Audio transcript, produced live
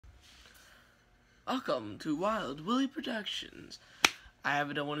Welcome to Wild Willie Productions. I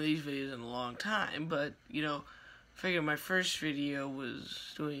haven't done one of these videos in a long time, but figured my first video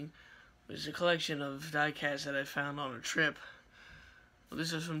was a collection of diecasts that I found on a trip. Well,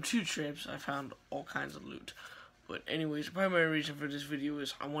 this is from 2 trips. I found all kinds of loot. But anyways, the primary reason for this video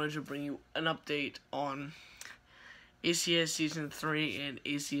is I wanted to bring you an update on ACS Season 3 and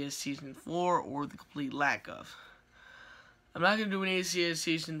ACS Season 4, or the complete lack of. I'm not going to do an ACS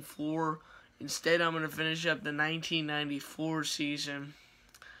Season 4. Instead, I'm going to finish up the 1994 season.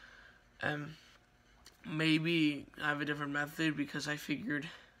 And maybe I have a different method, because I figured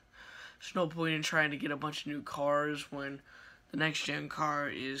there's no point in trying to get a bunch of new cars when the next gen car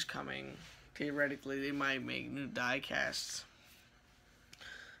is coming. Theoretically, they might make new diecasts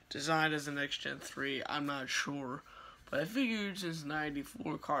designed as the next gen 3. I'm not sure. But I figured since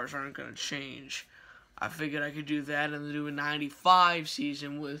 94 cars aren't going to change, I figured I could do that and then do a 95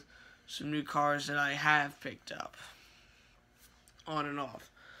 season with some new cars that I have picked up on and off.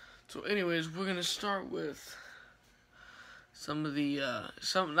 So anyways, we're going to start with some of the,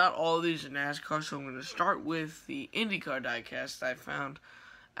 not all of these are NASCAR, so I'm going to start with the IndyCar diecast I found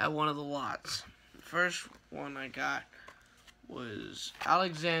at one of the lots. The first one I got was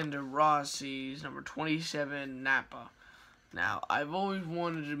Alexander Rossi's number 27 Napa. Now, I've always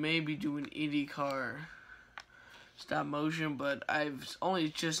wanted to maybe do an IndyCar stop motion, but I've only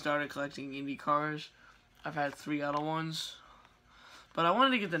just started collecting Indy cars. I've had 3 other ones, but I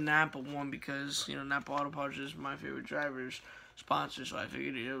wanted to get the Napa one because Napa Auto Parts is my favorite driver's sponsor, so I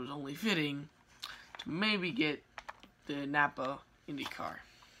figured it was only fitting to maybe get the Napa Indy car.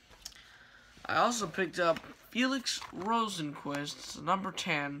 I also picked up Felix Rosenquist's number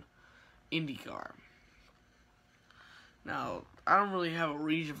 10 Indy car. Now, I don't really have a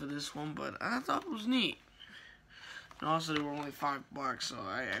reason for this one, but I thought it was neat. And also, they were only $5, so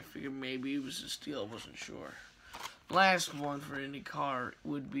I figured maybe it was a steal. I wasn't sure. Last one for IndyCar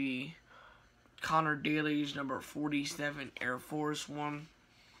would be Connor Daly's number 47 Air Force One.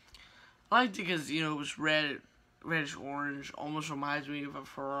 I liked it because, it was reddish orange. Almost reminds me of a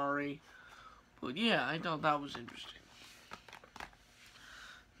Ferrari. But yeah, I thought that was interesting.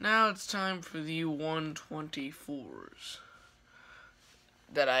 Now it's time for the 124s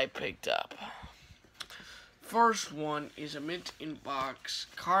that I picked up. First one is a mint in box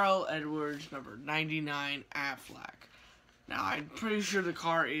Carl Edwards number 99 Aflac. Now, I'm pretty sure the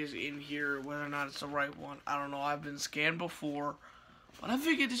car is in here. Whether or not it's the right one, I don't know. I've been scanned before, but I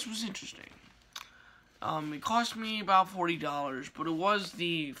figured this was interesting. It cost me about $40, but it was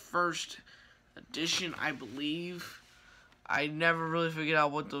the first edition, I believe. I never really figured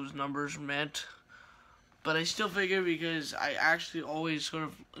out what those numbers meant, but I still figured, because I actually always sort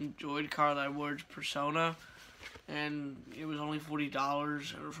of enjoyed Carl Edwards' persona, and it was only $40.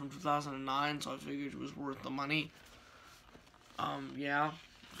 It was from 2009, so I figured it was worth the money. Yeah,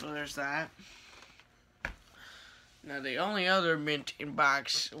 so there's that. Now, the only other mint in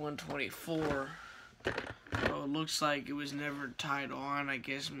box 124, so it looks like it was never tied on. I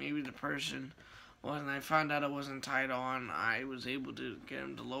guess maybe the person, when I found out it wasn't tied on, I was able to get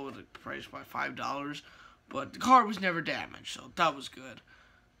him to lower the price by $5, but the car was never damaged, so that was good.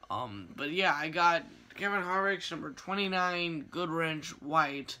 But yeah, I got Kevin Harvick's number 29 Goodwrench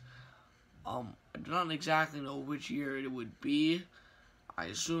White. I do not exactly know which year it would be. I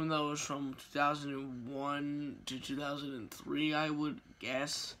assume that was from 2001 to 2003, I would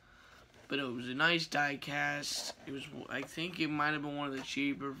guess. But it was a nice diecast. It was, I think it might have been one of the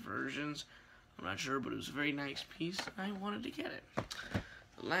cheaper versions. I'm not sure, but it was a very nice piece. I wanted to get it.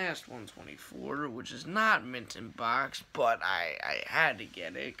 The last 124, which is not mint in box, but I had to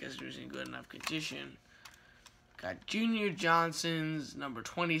get it because it was in good enough condition. Got Junior Johnson's number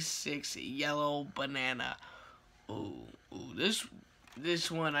 26 Yellow Banana. Ooh,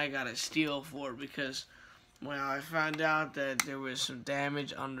 this one I got a steal for, because when I found out that there was some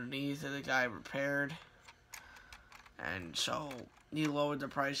damage underneath that the guy repaired, and so he lowered the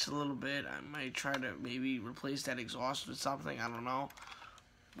price a little bit. I might try to maybe replace that exhaust with something, I don't know.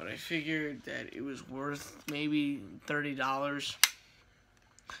 But I figured that it was worth maybe $30,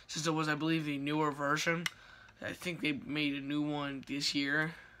 since it was, I believe, the newer version. I think they made a new one this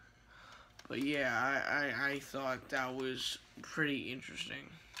year. But yeah, I thought that was pretty interesting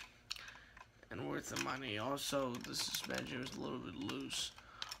and worth the money. Also, the suspension was a little bit loose.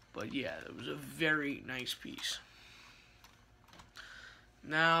 But yeah, it was a very nice piece.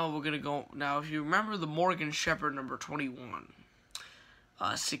 Now we're going to go. Now, if you remember the Morgan Shepherd number 21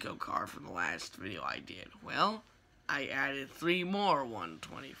 Sicko car from the last video I did, well, I added 3 more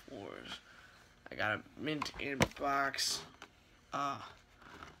 124s. I got a mint in box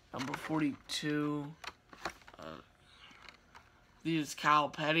number 42. This is Cal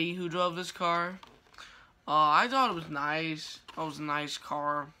Petty who drove this car. I thought it was nice. It was a nice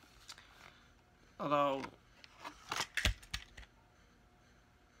car. Although,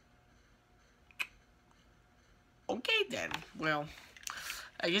 okay then. Well,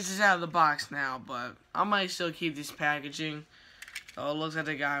 I guess it's out of the box now, but I might still keep this packaging. It looks like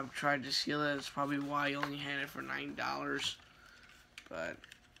the guy tried to steal it. That's probably why he only had it for $9. But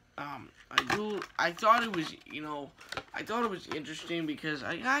I thought it was, I thought it was interesting because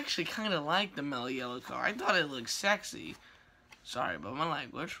I actually kind of like the mellow yellow car. I thought it looked sexy. Sorry about my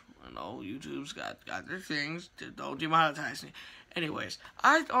language. I know YouTube's got their things. Don't demonetize me. Anyways,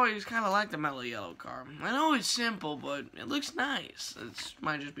 I always kind of like the mellow yellow car. I know it's simple, but it looks nice. It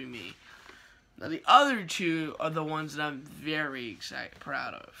might just be me. Now the other two are the ones that I'm very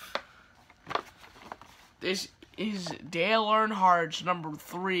proud of. This is Dale Earnhardt's number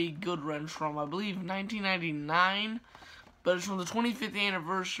 3 Good Run from, I believe, 1999, but it's from the 25th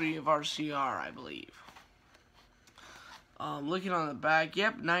anniversary of RCR, I believe. Looking on the back,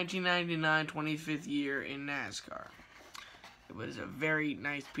 yep, 1999, 25th year in NASCAR. It was a very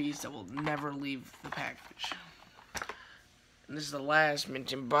nice piece that will never leave the package. And this is the last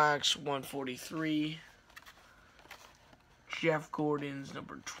mint in box, 143. Jeff Gordon's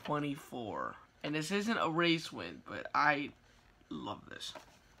number 24. And this isn't a race win, but I love this.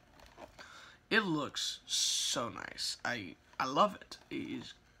 It looks so nice. I love it. It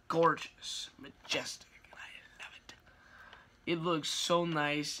is gorgeous, majestic, and I love it. It looks so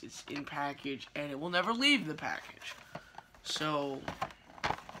nice. It's in package, and it will never leave the package. So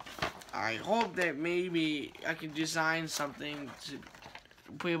I hope that maybe I can design something to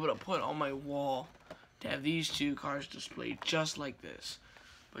be able to put on my wall to have these two cars displayed just like this.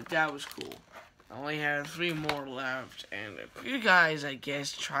 But that was cool. I only have 3 more left, and if you guys, I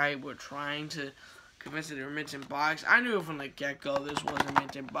guess, were trying to convince that they were mint in box, I knew from the get-go this wasn't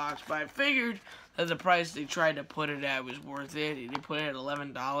mint in box, but I figured that the price they tried to put it at was worth it. They put it at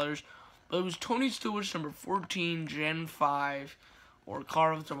 $11, but it was Tony Stewart's number 14 Gen 5, or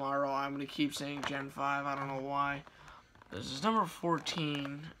Car of Tomorrow. I'm going to keep saying Gen 5, I don't know why. This is number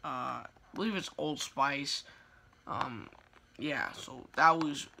 14, I believe it's Old Spice. Yeah, so that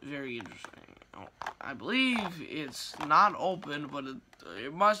was very interesting. I believe it's not open, but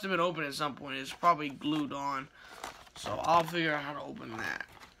it must have been open at some point. It's probably glued on, so I'll figure out how to open that.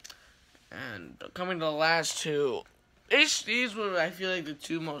 And coming to the last two, these were, I feel like, the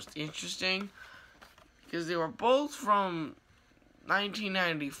two most interesting, because they were both from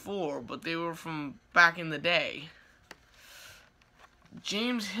 1994, but they were from back in the day.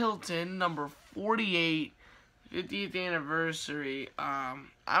 James Hilton, number 48, 50th anniversary.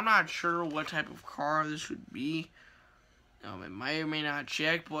 I'm not sure what type of car this would be. It may or may not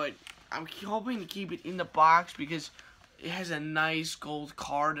check, but I'm hoping to keep it in the box because it has a nice gold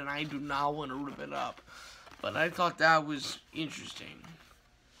card and I do not want to rip it up. But I thought that was interesting.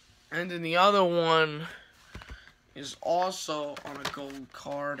 And then the other one is also on a gold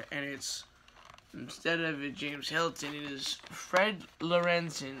card, and it's, instead of it James Hilton, it is Fred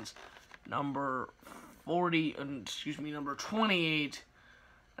Lorenzen's number 28.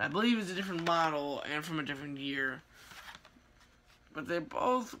 I believe it's a different model and from a different year. But they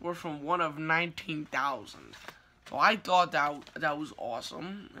both were from one of 19,000. So I thought that was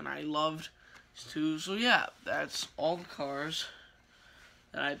awesome, and I loved these two. So yeah, that's all the cars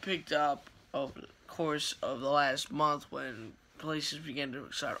that I picked up over the course of the last month when places began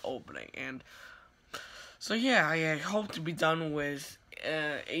to start opening. And so yeah, I hope to be done with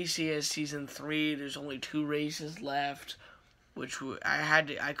ACS Season 3. There's only 2 races left, which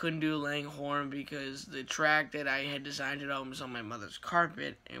I couldn't do Langhorne because the track that I had designed it on was on my mother's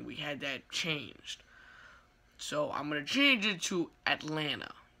carpet, and we had that changed. So I'm going to change it to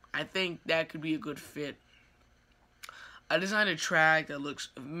Atlanta. I think that could be a good fit. I designed a track that looks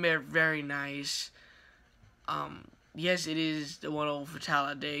very nice. Yes, it is the one over for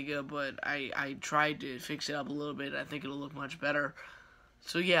Talladega, but I tried to fix it up a little bit. I think it'll look much better.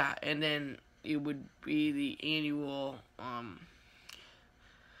 So yeah, and then it would be the annual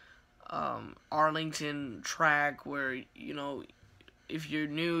Arlington track where, you know, if you're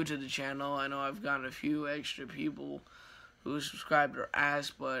new to the channel, I know I've gotten a few extra people who subscribed or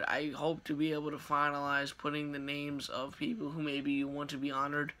asked, but I hope to be able to finalize putting the names of people who maybe you want to be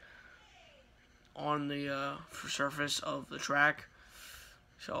honored on the surface of the track.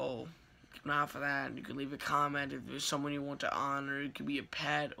 So keep an eye out for that. You can leave a comment if there's someone you want to honor. It could be a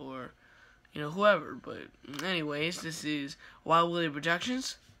pet or, you know, whoever. But anyways, this is Wild Willie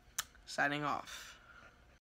Productions signing off.